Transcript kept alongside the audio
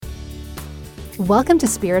Welcome to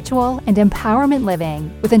Spiritual and Empowerment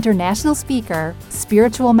Living with international speaker,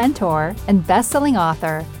 spiritual mentor, and best-selling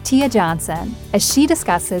author, Tia Johnson, as she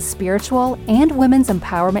discusses spiritual and women's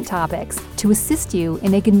empowerment topics to assist you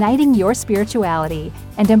in igniting your spirituality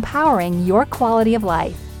and empowering your quality of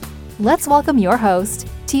life. Let's welcome your host,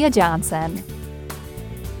 Tia Johnson.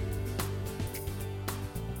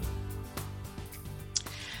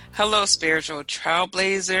 Hello, spiritual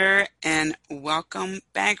trailblazer, and welcome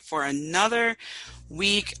back for another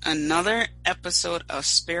week, another episode of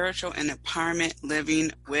Spiritual and Empowerment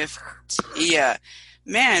Living with Tia.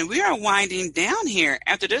 Man, we are winding down here.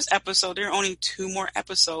 After this episode, there are only 2 more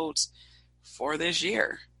episodes for this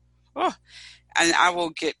year. Oh, and I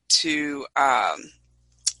will get to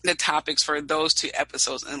the topics for those 2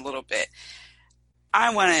 episodes in a little bit. I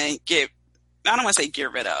don't want to say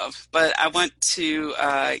get rid of, but I want to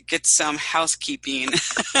get some housekeeping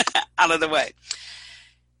out of the way.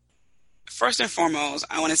 First and foremost,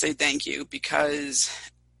 I want to say thank you because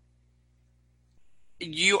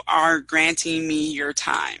you are granting me your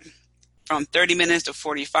time from 30 minutes to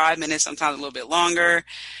 45 minutes, sometimes a little bit longer.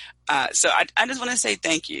 So I just want to say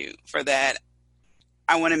thank you for that.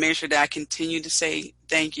 I want to make sure that I continue to say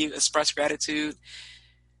thank you, express gratitude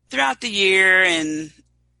throughout the year and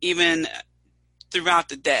even throughout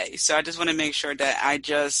the day. So I just want to make sure that I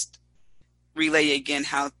just relay again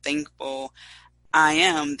how thankful I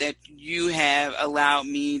am that you have allowed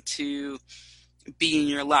me to be in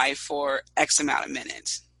your life for X amount of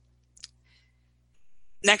minutes.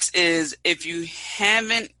 Next is, if you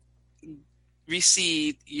haven't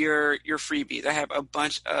received your freebies, I have a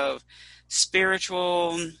bunch of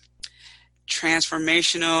spiritual,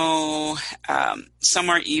 transformational, some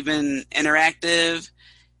are even interactive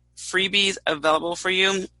freebies available for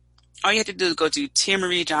you. All you have to do is go to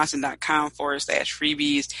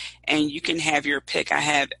tiamariejohnson.com/freebies, and you can have your pick. I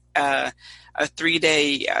have a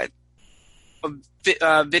 3-day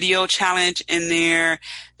video challenge in there.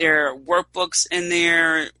 There are workbooks in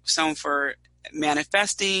there, some for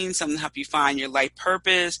manifesting, some to help you find your life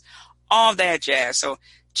purpose, all that jazz. So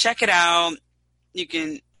check it out. You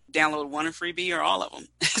can download one freebie or all of them.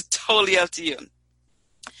 It's totally up to you.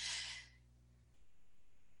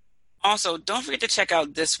 Also, don't forget to check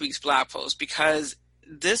out this week's blog post, because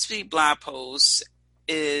this week's blog post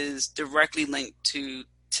is directly linked to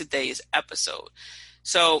today's episode.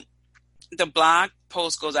 So the blog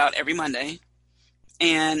post goes out every Monday,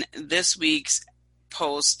 and this week's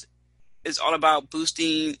post is all about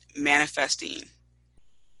boosting manifesting,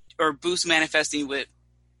 or boost manifesting with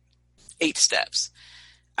 8 steps.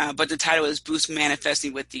 But the title is Boost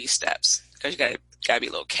Manifesting with These Steps, because you gotta be a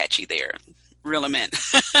little catchy there. Reel them in.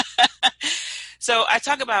 So I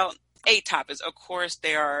talk about 8 topics. Of course,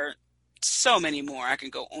 there are so many more. I can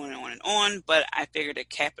go on and on and on, but I figured to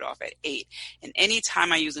cap it off at 8. And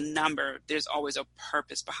anytime I use a number, there's always a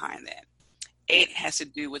purpose behind that. 8 has to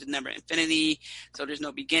do with the number infinity. So there's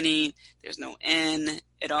no beginning, there's no end.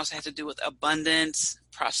 It also has to do with abundance,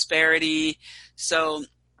 prosperity. So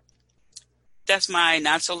that's my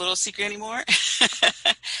not so little secret anymore.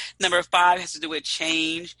 Number 5 has to do with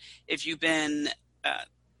change. If you've been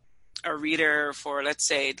a reader for, let's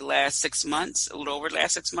say, the last 6 months, a little over the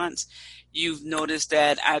last 6 months, you've noticed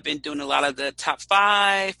that I've been doing a lot of the top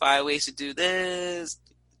 5 ways to do this,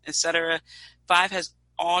 etc. 5 has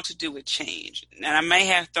all to do with change. And I may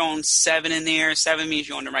have thrown 7 in there. 7 means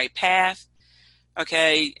you're on the right path,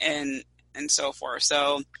 okay, and so forth.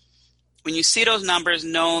 So when you see those numbers,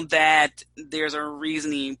 know that there's a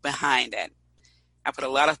reasoning behind it. I put a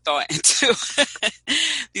lot of thought into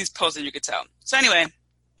these posts, as you could tell. So anyway,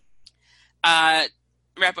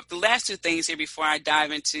 wrap up the last 2 things here before I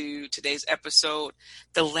dive into today's episode.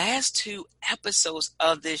 The last 2 episodes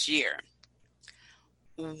of this year.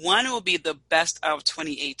 One will be the best of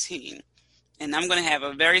 2018, and I'm going to have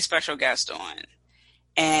a very special guest on.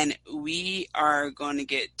 And we are going to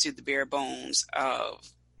get to the bare bones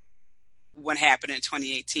of what happened in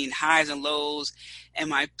 2018, highs and lows in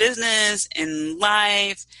my business, in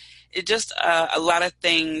life. It's just a lot of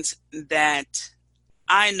things that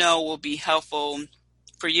I know will be helpful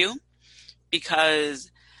for you, because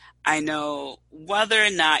I know whether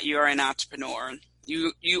or not you're an entrepreneur,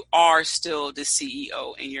 you are still the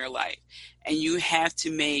CEO in your life, and you have to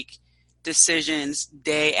make decisions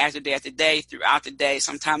day after day after day throughout the day,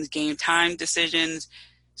 sometimes game time decisions.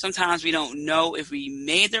 Sometimes we don't know if we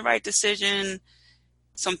made the right decision.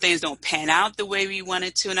 Some things don't pan out the way we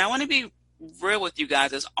wanted to. And I want to be real with you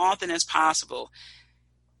guys as often as possible.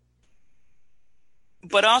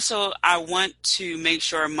 But also, I want to make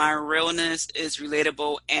sure my realness is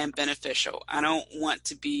relatable and beneficial. I don't want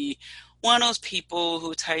to be one of those people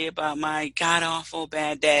who tell you about my god awful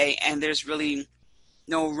bad day and there's really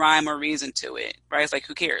no rhyme or reason to it, right? It's like,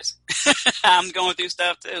 who cares? I'm going through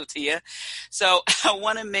stuff too, Tia. So I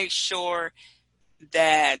want to make sure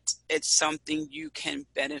that it's something you can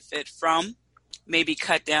benefit from, maybe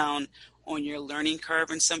cut down on your learning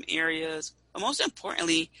curve in some areas. But most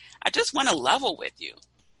importantly, I just want to level with you.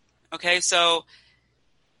 Okay, so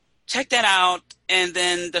check that out. And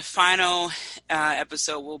then the final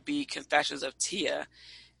episode will be Confessions of Tia.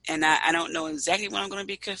 And I don't know exactly what I'm going to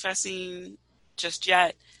be confessing just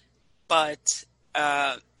yet, but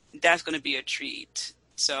that's going to be a treat.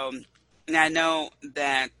 So, and I know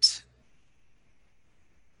that,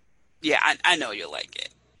 yeah, I know you'll like it,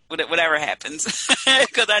 whatever happens,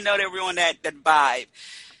 because I know that we're on that vibe.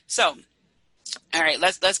 So, all right,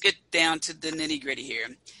 let's get down to the nitty gritty here.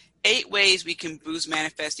 8 ways we can boost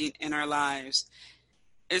manifesting in our lives.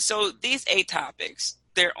 And so these 8 topics,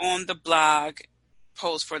 they're on the blog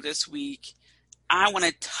post for this week. I want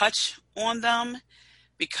to touch on them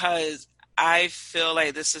because I feel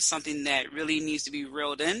like this is something that really needs to be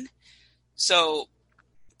reeled in. So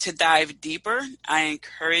to dive deeper, I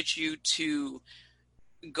encourage you to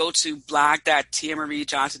go to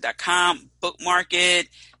blog.tiamariejohnson.com, bookmark it,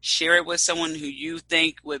 share it with someone who you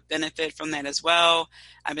think would benefit from that as well.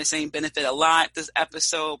 I've been saying benefit a lot this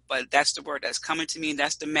episode, but that's the word that's coming to me.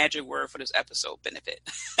 That's the magic word for this episode, benefit.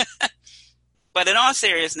 But in all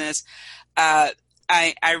seriousness, I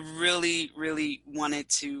really, really wanted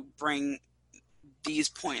to bring these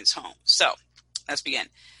points home. So let's begin.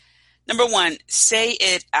 Number 1, say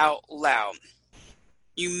it out loud.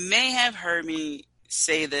 You may have heard me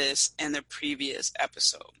say this in the previous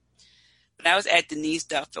episode, but I was at Denise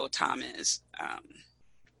Duffield Thomas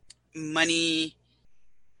Money,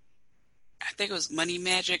 I think it was Money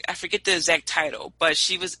Magic. I forget the exact title, but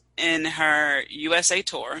she was in her USA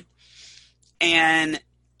tour and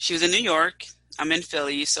she was in New York. I'm in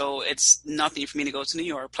Philly, so it's nothing for me to go to New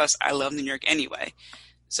York. Plus, I love New York anyway.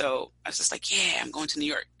 So I was just like, yeah, I'm going to New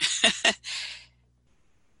York.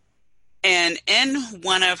 And in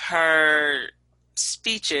one of her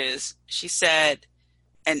speeches, she said,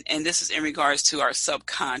 and this is in regards to our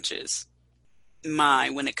subconscious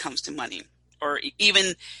mind when it comes to money, or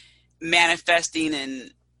even manifesting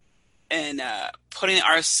and putting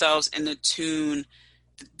ourselves in the tune,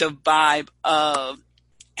 the vibe of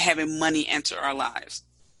having money enter our lives.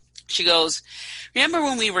 She goes, remember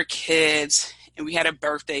when we were kids and we had a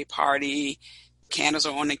birthday party, candles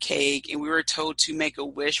are on the cake, and we were told to make a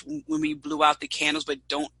wish when we blew out the candles, but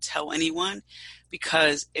don't tell anyone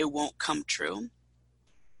because it won't come true?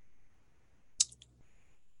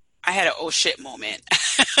 I had an oh shit moment.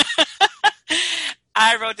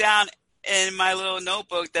 I wrote down in my little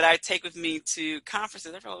notebook that I take with me to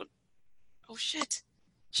conferences, I wrote, oh shit,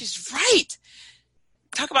 she's right.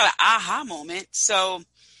 Talk about an aha moment. So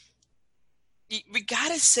we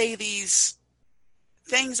got to say these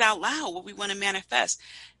things out loud, what we want to manifest.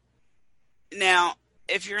 Now,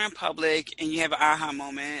 if you're in public and you have an aha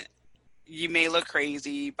moment, you may look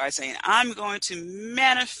crazy by saying, I'm going to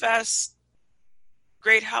manifest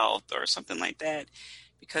great health or something like that,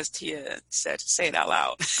 because Tia said to say it out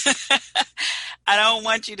loud. I don't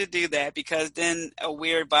want you to do that, because then a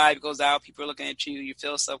weird vibe goes out. People are looking at you. You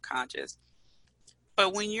feel subconscious.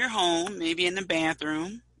 But when you're home, maybe in the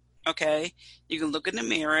bathroom, okay, you can look in the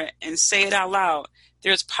mirror and say it out loud.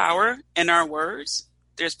 There's power in our words.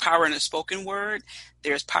 There's power in the spoken word.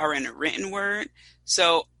 There's power in the written word.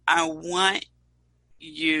 So I want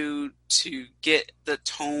you to get the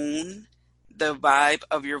tone, the vibe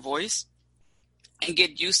of your voice, and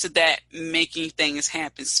get used to that making things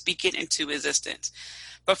happen. Speak it into existence.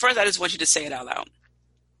 But first, I just want you to say it out loud.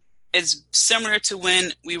 It's similar to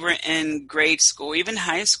when we were in grade school, even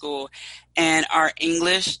high school, and our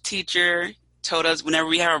English teacher told us whenever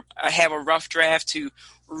we have a rough draft to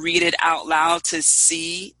read it out loud to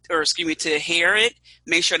see, or excuse me, to hear it,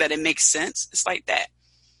 make sure that it makes sense. It's like that.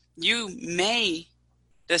 You may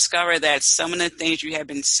discover that some of the things you have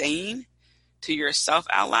been saying to yourself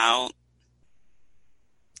out loud,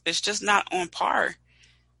 it's just not on par,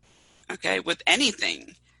 okay, with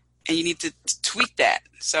anything. And you need to tweak that.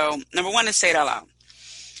 So number 1 is say it out loud.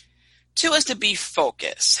 2 is to be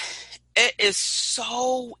focused. It is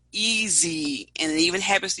so easy, and it even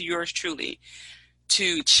happens to yours truly,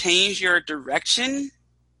 to change your direction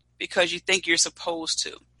because you think you're supposed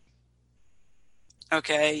to.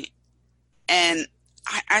 Okay? And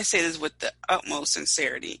I say this with the utmost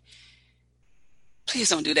sincerity. Please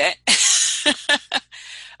don't do that.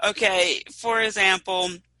 Okay, for example,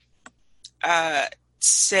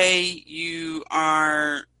 say you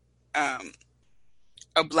are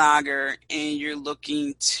a blogger and you're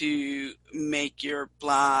looking to make your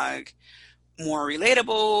blog more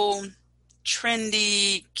relatable,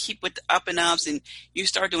 trendy, keep with the up and ups, and you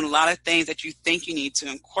start doing a lot of things that you think you need to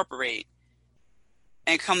incorporate,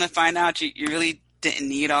 and come to find out you really didn't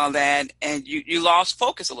need all that, and you lost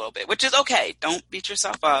focus a little bit, which is okay. Don't beat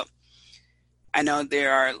yourself up. I know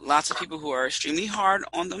there are lots of people who are extremely hard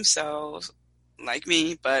on themselves, like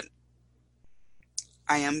me, but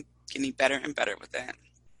I am getting better and better with that.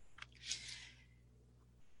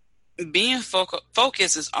 Being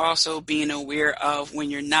focused is also being aware of when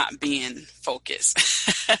you're not being focused.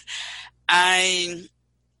 I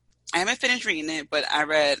haven't finished reading it, but I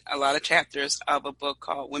read a lot of chapters of a book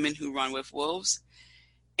called Women Who Run with Wolves.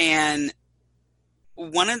 And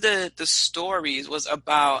one of the stories was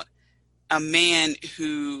about a man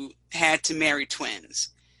who had to marry twins.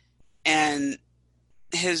 And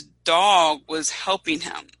his dog was helping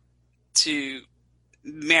him to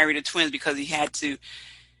marry the twins because he had to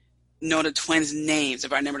know the twins' names,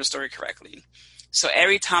 if I remember the story correctly. So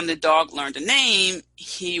every time the dog learned a name,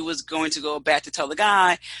 he was going to go back to tell the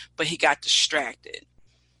guy, but he got distracted.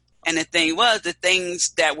 And the thing was, the things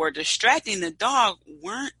that were distracting the dog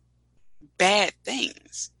weren't bad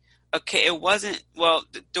things. Okay, it wasn't, well,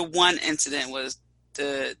 the one incident was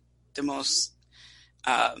the most,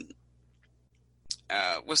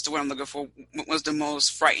 what's the word I'm looking for, was the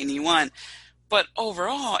most frightening one. But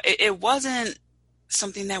overall, it wasn't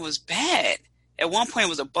something that was bad. At one point it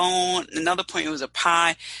was a bone, another point it was a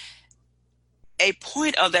pie. A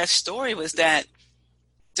point of that story was that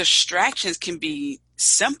distractions can be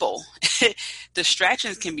simple.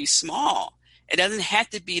 Distractions can be small. It doesn't have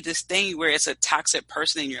to be this thing where it's a toxic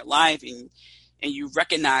person in your life and you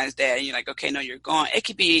recognize that and you're like, okay, no, you're gone. It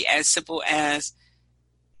could be as simple as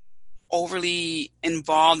overly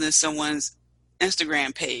involved in someone's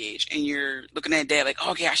Instagram page and you're looking at that like,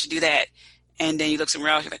 oh, okay, I should do that. And then you look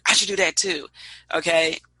somewhere else, you're like, I should do that too.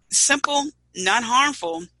 Okay. Simple, not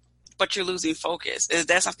harmful, but you're losing focus. Is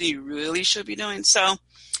that something you really should be doing? So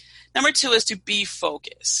number 2 is to be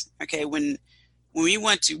focused. Okay. When we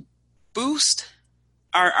want to boost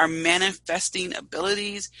our manifesting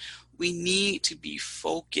abilities, we need to be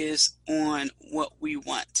focused on what we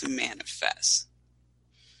want to manifest.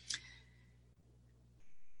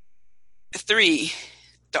 3,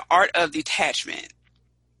 the art of detachment.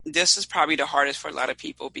 This is probably the hardest for a lot of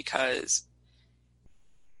people because,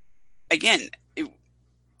 again,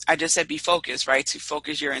 I just said be focused, right? To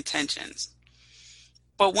focus your intentions.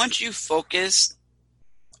 But once you focus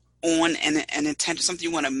on an intention, something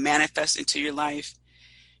you want to manifest into your life,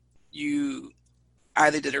 you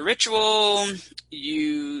either did a ritual,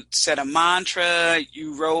 you said a mantra,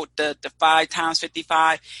 you wrote the 5 times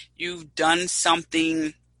 55, you've done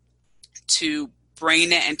something to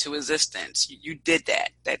bring it into existence. You did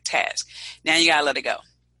that task. Now you gotta let it go.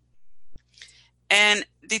 And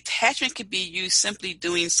detachment could be you simply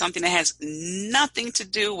doing something that has nothing to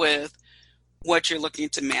do with what you're looking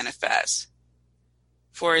to manifest.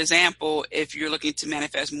 For example, if you're looking to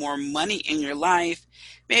manifest more money in your life,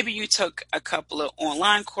 maybe you took a couple of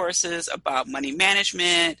online courses about money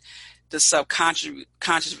management, the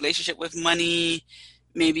subconscious relationship with money,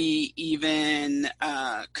 maybe even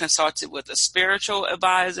consulted with a spiritual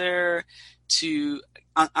advisor to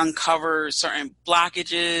uncover certain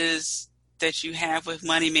blockages that you have with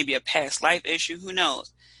money, maybe a past life issue, who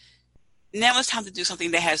knows. Now it's time to do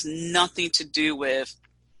something that has nothing to do with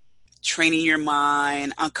training your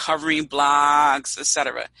mind, uncovering blocks,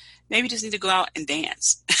 etc. Maybe you just need to go out and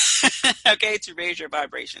dance, okay, to raise your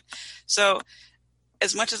vibration. So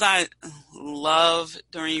as much as I love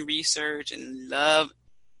doing research and love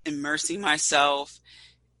immersing myself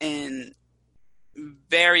in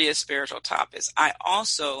various spiritual topics, I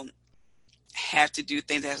also have to do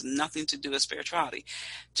things that has nothing to do with spirituality.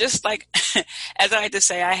 Just like, as I like to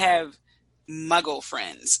say, I have muggle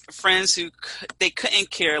friends who they couldn't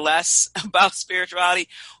care less about spirituality,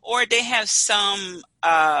 or they have some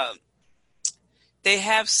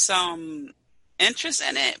interest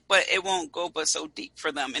in it, but it won't go but so deep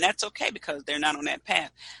for them, and that's okay because they're not on that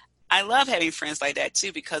path. I love having friends like that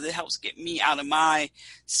too because it helps get me out of my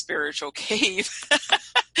spiritual cave,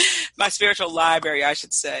 my spiritual library, I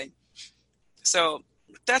should say. So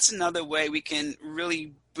that's another way we can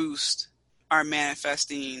really boost our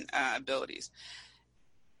manifesting abilities.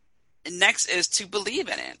 Next is to believe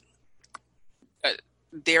in it.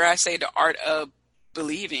 Dare I say the art of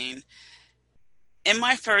believing. In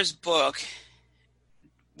my first book,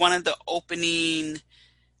 one of the opening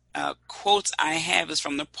quotes I have is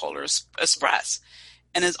from the Polar Express.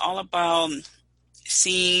 And it's all about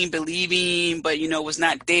seeing, believing, but was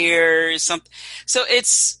not there. So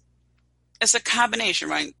it's a combination,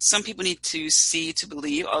 right? Some people need to see to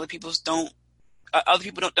believe. Other people don't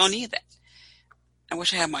need that. I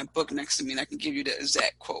wish I had my book next to me and I can give you the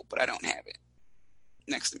exact quote, but I don't have it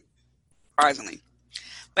next to me, surprisingly.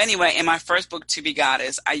 But anyway, in my first book, To Be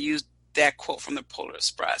Goddess, I used that quote from the Polar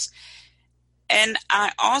Express. And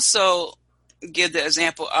I also give the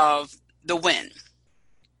example of the wind.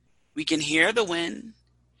 We can hear the wind.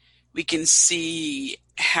 We can see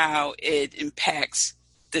how it impacts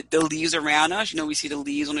the leaves around us. We see the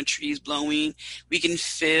leaves on the trees blowing. We can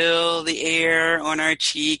feel the air on our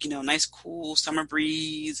cheek, nice cool summer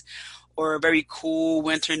breeze or a very cool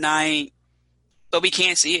winter night. But we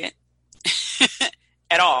can't see it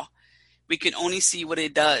at all. We can only see what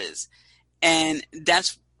it does. And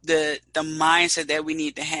that's the mindset that we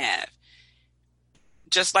need to have.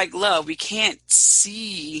 Just like love, we can't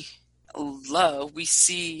see love. We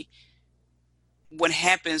see what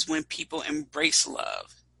happens when people embrace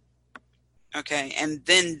love. Okay, and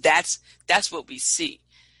then that's what we see.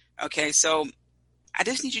 Okay, so I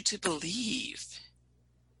just need you to believe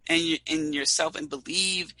in yourself and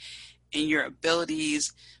believe in your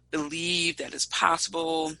abilities. Believe that it's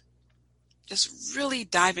possible. Just really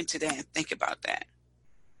dive into that and think about that.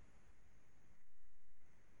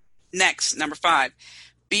 Next, number 5,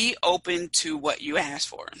 be open to what you ask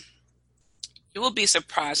for. You will be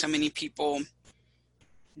surprised how many people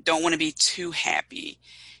don't want to be too happy.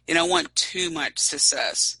 They don't want too much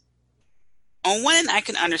success. On one end, I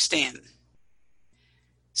can understand.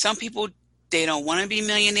 Some people, they don't want to be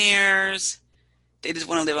millionaires. They just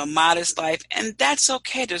want to live a modest life, and that's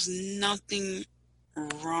okay. There's nothing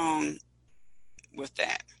wrong with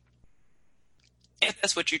that, if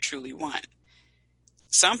that's what you truly want.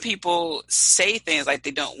 Some people say things like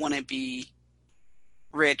they don't want to be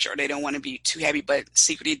rich or they don't want to be too happy, but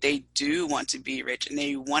secretly they do want to be rich and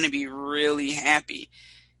they want to be really happy.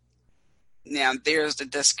 Now, there's the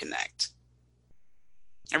disconnect.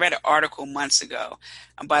 I read an article months ago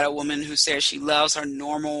about a woman who said she loves her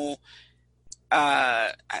normal,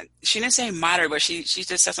 she didn't say moderate, but she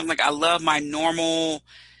just said something like, I love my normal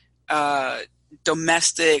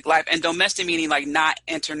domestic life. And domestic meaning like not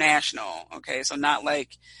international, okay? So not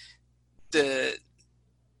like the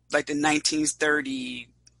 1930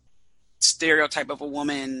 stereotype of a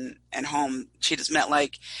woman at home. She just meant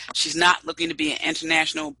like she's not looking to be an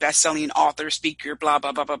international best-selling author, speaker, blah,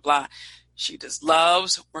 blah, blah, blah, blah. She just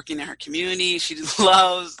loves working in her community. She just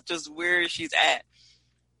loves just where she's at.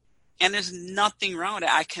 And there's nothing wrong with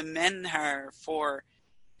it. I commend her for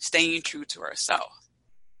staying true to herself.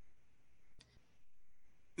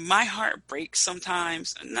 My heart breaks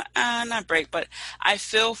sometimes. Not break, but I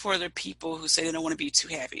feel for the people who say they don't want to be too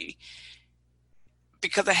happy.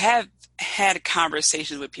 Because I have had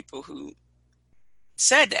conversations with people who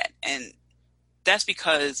said that. And that's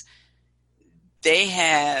because they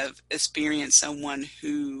have experienced someone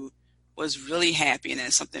who was really happy and then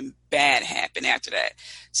something bad happened after that.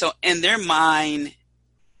 So in their mind,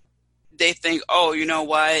 they think, oh, you know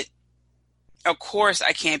what? Of course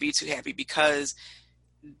I can't be too happy because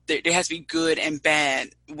there has to be good and bad.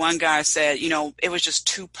 One guy said, it was just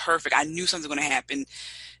too perfect. I knew something was going to happen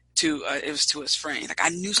it was to his friend. Like, I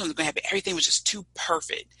knew something was going to happen. Everything was just too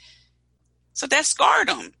perfect. So that scarred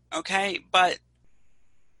him, okay? But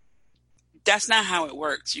that's not how it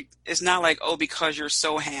works. It's not like, oh, because you're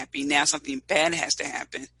so happy, now something bad has to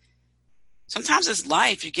happen. Sometimes it's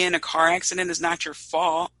life. You get in a car accident, it's not your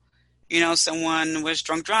fault. Someone was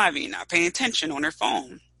drunk driving, not paying attention on their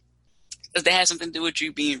phone. Does that have something to do with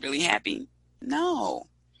you being really happy? No,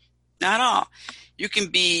 not at all. You can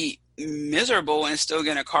be miserable and still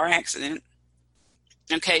get in a car accident.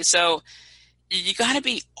 Okay, so you got to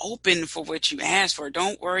be open for what you ask for.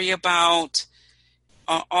 Don't worry about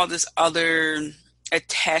all this other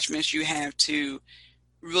attachments you have to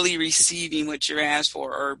really receiving what you're asked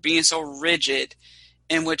for, or being so rigid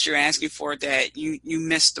in what you're asking for that you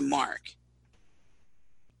miss the mark.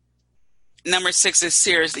 Number 6 is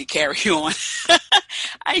seriously carry on.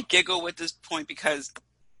 I giggle with this point because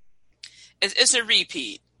it's a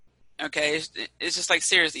repeat. Okay, it's just like,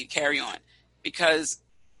 seriously carry on, because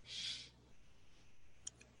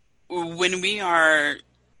when we are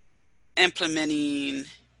implementing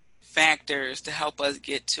factors to help us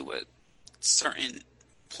get to a certain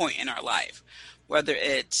point in our life, whether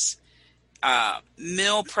it's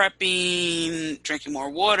meal prepping, drinking more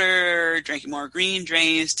water, drinking more green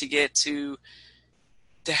drinks to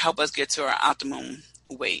help us get to our optimum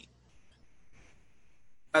weight.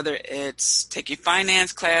 Whether it's taking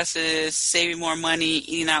finance classes, saving more money,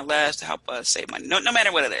 eating out less to help us save money. No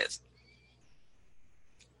matter what it is.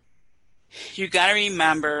 You got to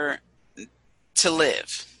remember to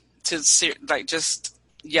live, like just,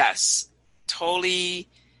 yes, totally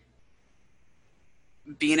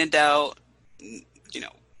be an adult, you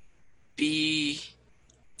know, be,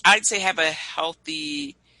 I'd say have a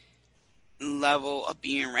healthy level of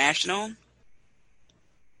being rational.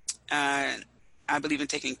 Uh, I believe in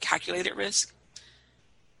taking calculated risk,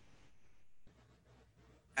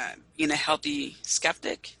 being a healthy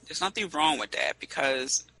skeptic. There's nothing wrong with that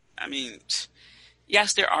because, I mean,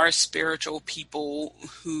 yes, there are spiritual people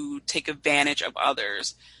who take advantage of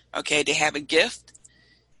others. Okay, they have a gift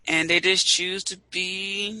and they just choose to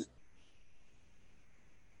be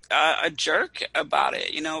a jerk about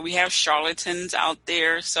it. You know, we have charlatans out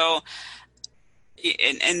there. So,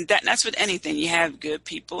 and that's with anything. You have good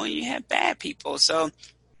people and you have bad people. So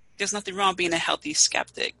there's nothing wrong being a healthy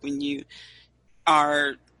skeptic when you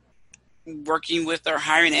are working with or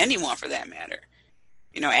hiring anyone for that matter.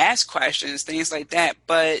 You know, ask questions, things like that.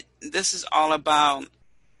 But this is all about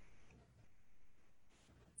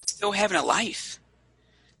still having a life.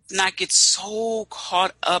 Not get so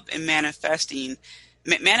caught up in manifesting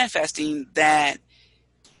that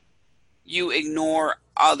you ignore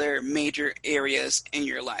other major areas in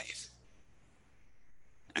your life.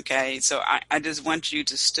 Okay, so I just want you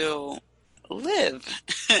to still live.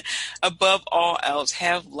 Above all else,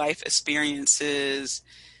 have life experiences,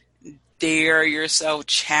 dare yourself,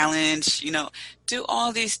 challenge, do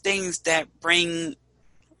all these things that bring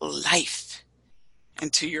life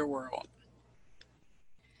into your world.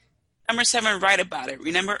 Number 7, write about it.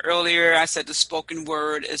 Remember earlier I said the spoken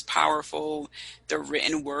word is powerful, the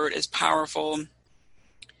written word is powerful.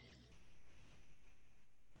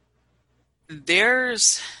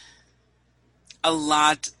 There's a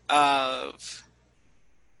lot of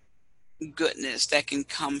goodness that can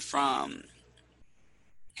come from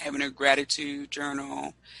having a gratitude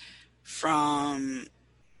journal, and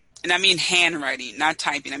I mean handwriting, not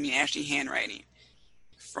typing, I mean actually handwriting,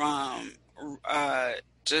 from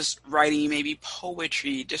just writing maybe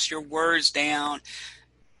poetry, just your words down,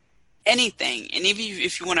 anything. And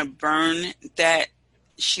if you want to burn that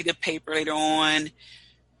sheet of paper later on,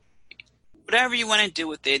 whatever you want to do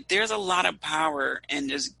with it, there's a lot of power in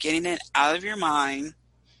just getting it out of your mind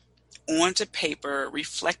onto paper,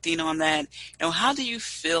 reflecting on that. How do you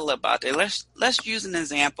feel about it? Let's use an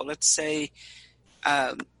example. Let's say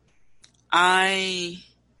I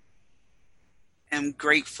am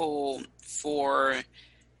grateful for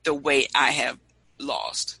the weight I have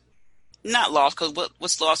lost. Not lost, because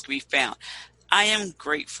what's lost can be found. I am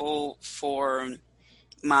grateful for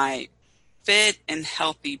my fit and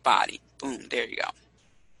healthy body. Boom, there you go.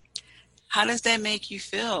 How does that make you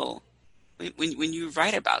feel when you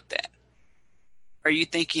write about that? Are you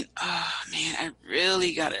thinking, oh man, I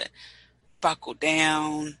really gotta buckle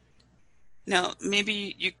down? No,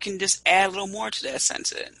 maybe you can just add a little more to that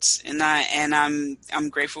sentence. I'm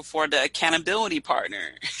grateful for the accountability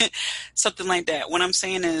partner, something like that. What I'm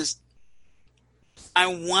saying is, I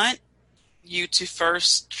want you to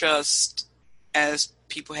first just, as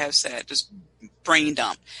people have said, just brain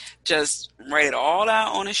dump. Just write it all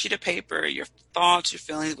out on a sheet of paper, your thoughts, your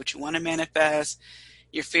feelings, what you want to manifest,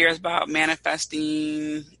 your fears about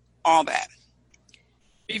manifesting, all that.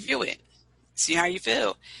 Review it. See how you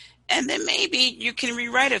feel. And then maybe you can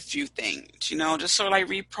rewrite a few things, just sort of like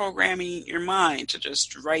reprogramming your mind to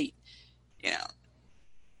just write,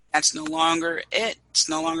 that's no longer it. It's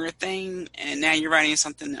no longer a thing. And now you're writing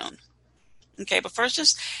something new. Okay, but first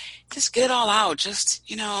just get it all out. Just,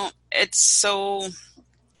 it's so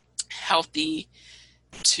healthy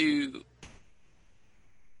to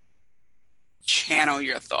channel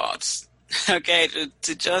your thoughts. Okay,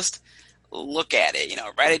 to just look at it,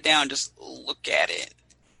 write it down, just look at it.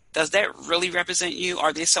 Does that really represent you?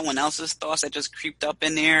 Are they someone else's thoughts that just creeped up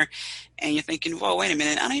in there and you're thinking, whoa, wait a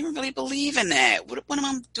minute, I don't even really believe in that. What am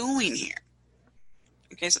I doing here?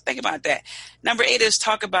 Okay, so think about that. Number 8 is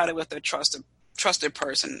talk about it with a trusted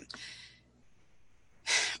person.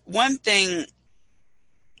 One thing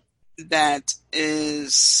that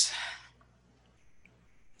is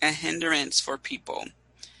a hindrance for people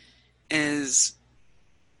is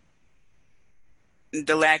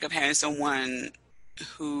the lack of having someone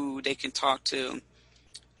who they can talk to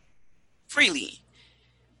freely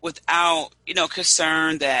without,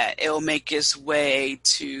 concern that it'll make its way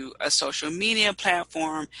to a social media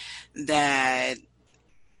platform, that,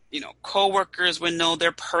 coworkers would know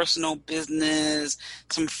their personal business,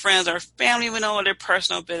 some friends or family would know their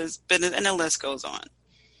personal business, and the list goes on.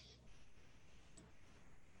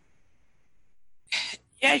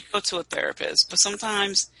 Yeah, you go to a therapist, but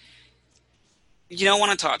sometimes you don't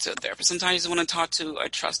want to talk to a therapist. Sometimes you just want to talk to a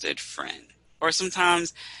trusted friend. Or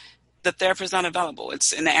sometimes the therapist is not available.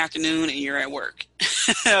 It's in the afternoon and you're at work.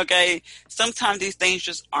 Okay? Sometimes these things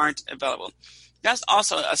just aren't available. That's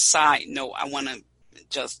also a side note I want to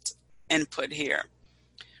just input here.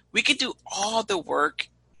 We can do all the work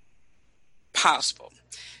possible.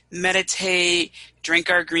 Meditate, drink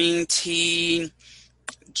our green tea,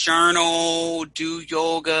 journal, do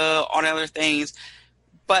yoga, all the other things.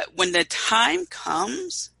 But when the time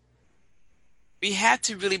comes, we have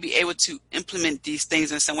to really be able to implement these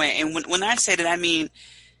things in some way. And when I say that, I mean,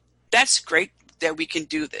 that's great that we can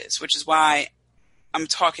do this, which is why I'm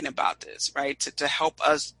talking about this, right? To help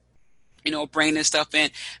us, bring this stuff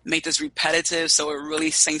in, make this repetitive so it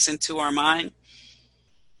really sinks into our mind.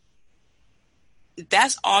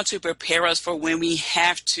 That's all to prepare us for when we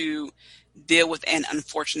have to deal with an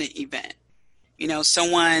unfortunate event.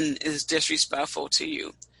 Someone is disrespectful to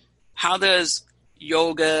you. How does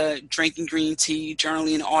yoga, drinking green tea,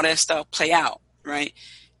 journaling, all that stuff play out, right?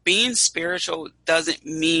 Being spiritual doesn't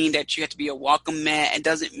mean that you have to be a welcome mat. It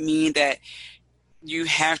doesn't mean that you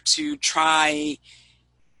have to try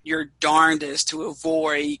your darndest to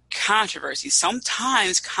avoid controversy.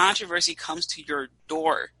 Sometimes controversy comes to your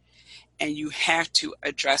door and you have to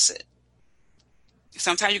address it.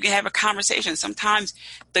 Sometimes you can have a conversation. Sometimes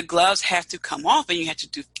the gloves have to come off and you have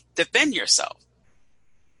to defend yourself.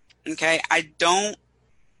 Okay? I don't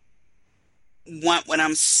want what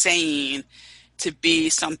I'm saying to be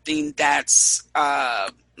something that's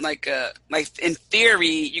like in theory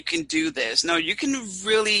you can do this. No, you can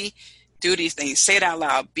really do these things. Say it out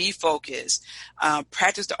loud. Be focused.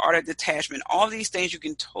 Practice the art of detachment. All these things you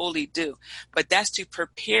can totally do. But that's to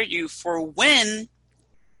prepare you for when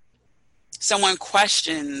someone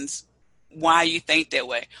questions why you think that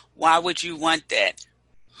way. Why would you want that?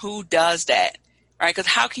 Who does that? Right? Because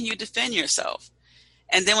how can you defend yourself?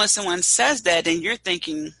 And then when someone says that, then you're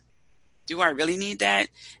thinking, do I really need that?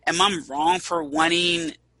 Am I wrong for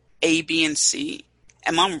wanting A, B, and C?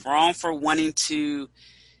 Am I wrong for wanting to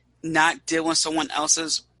not deal with someone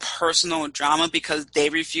else's personal drama because they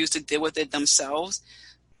refuse to deal with it themselves?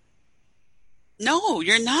 No,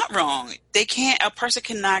 you're not wrong. A person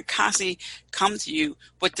cannot constantly come to you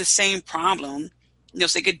with the same problem. So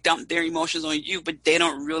they could dump their emotions on you, but they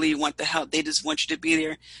don't really want the help. They just want you to be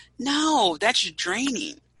there. No, that's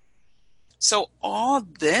draining. So all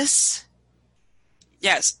this,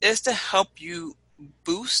 yes, is to help you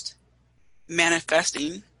boost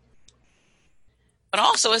manifesting, but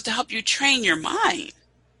also is to help you train your mind.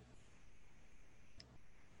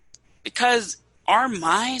 Because our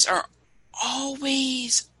minds are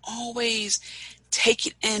always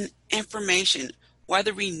taking in information,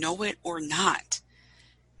 whether we know it or not.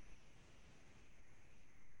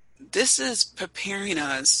 This is preparing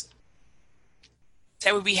us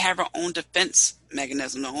that we have our own defense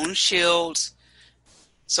mechanism, our own shields,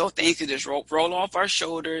 so things can just roll off our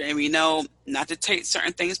shoulder, and we know not to take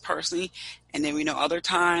certain things personally, and then we know other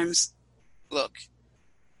times, look,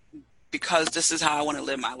 because this is how I want to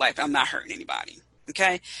live my life, I'm not hurting anybody,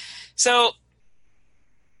 okay? So,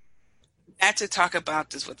 I had to talk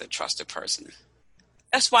about this with a trusted person.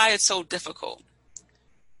 That's why it's so difficult,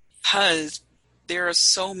 because there are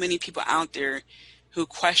so many people out there who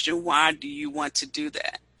question, why do you want to do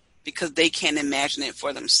that? Because they can't imagine it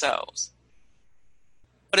for themselves.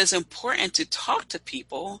 But it's important to talk to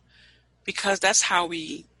people because that's how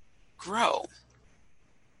we grow.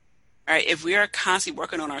 Right? If we are constantly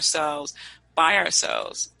working on ourselves by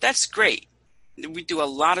ourselves, that's great. We do a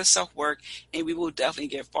lot of self-work and we will definitely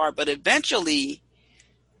get far. But eventually,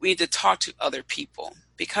 we need to talk to other people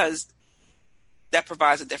because that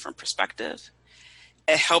provides a different perspective.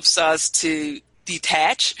 It helps us to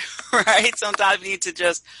detach, right? Sometimes we need to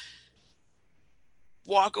just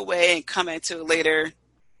walk away and come into it later,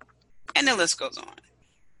 and the list goes on.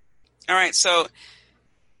 All right, so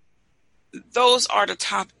those are the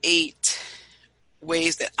top 8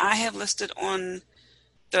 ways that I have listed on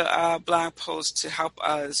the blog post to help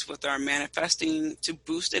us with our manifesting to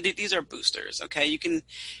boost it. These are boosters, okay? You can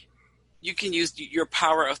use your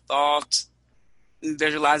power of thought,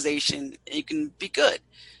 visualization, and you can be good.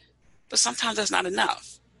 But sometimes that's not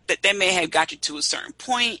enough. That may have got you to a certain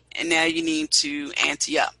point, and now you need to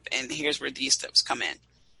ante up. And here's where these steps come in.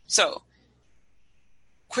 So,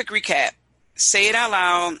 quick recap. Say it out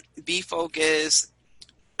loud. Be focused.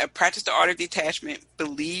 Practice the art of detachment.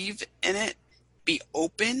 Believe in it. Be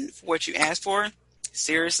open for what you ask for.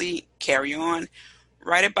 Seriously, carry on.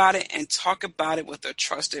 Write about it and talk about it with a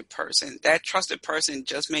trusted person. That trusted person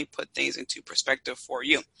just may put things into perspective for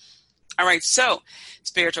you. All right, so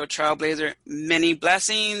Spiritual Trailblazer, many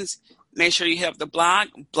blessings. Make sure you hit up the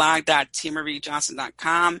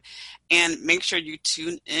blog.tiamariejohnson.com, and make sure you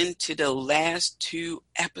tune in to the last 2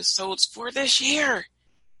 episodes for this year.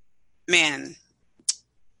 Man,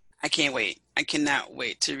 I can't wait. I cannot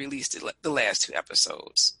wait to release the last 2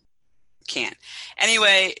 episodes. Can't.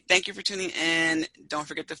 Anyway, thank you for tuning in. Don't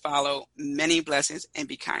forget to follow. Many blessings, and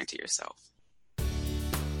be kind to yourself.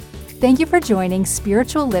 Thank you for joining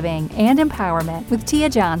Spiritual Living and Empowerment with Tia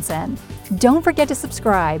Johnson. Don't forget to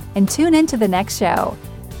subscribe and tune in to the next show.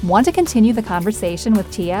 Want to continue the conversation with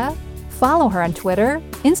Tia? Follow her on Twitter,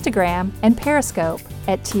 Instagram, and Periscope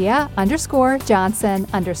at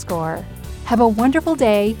Tia_Johnson_. Have a wonderful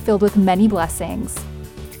day filled with many blessings.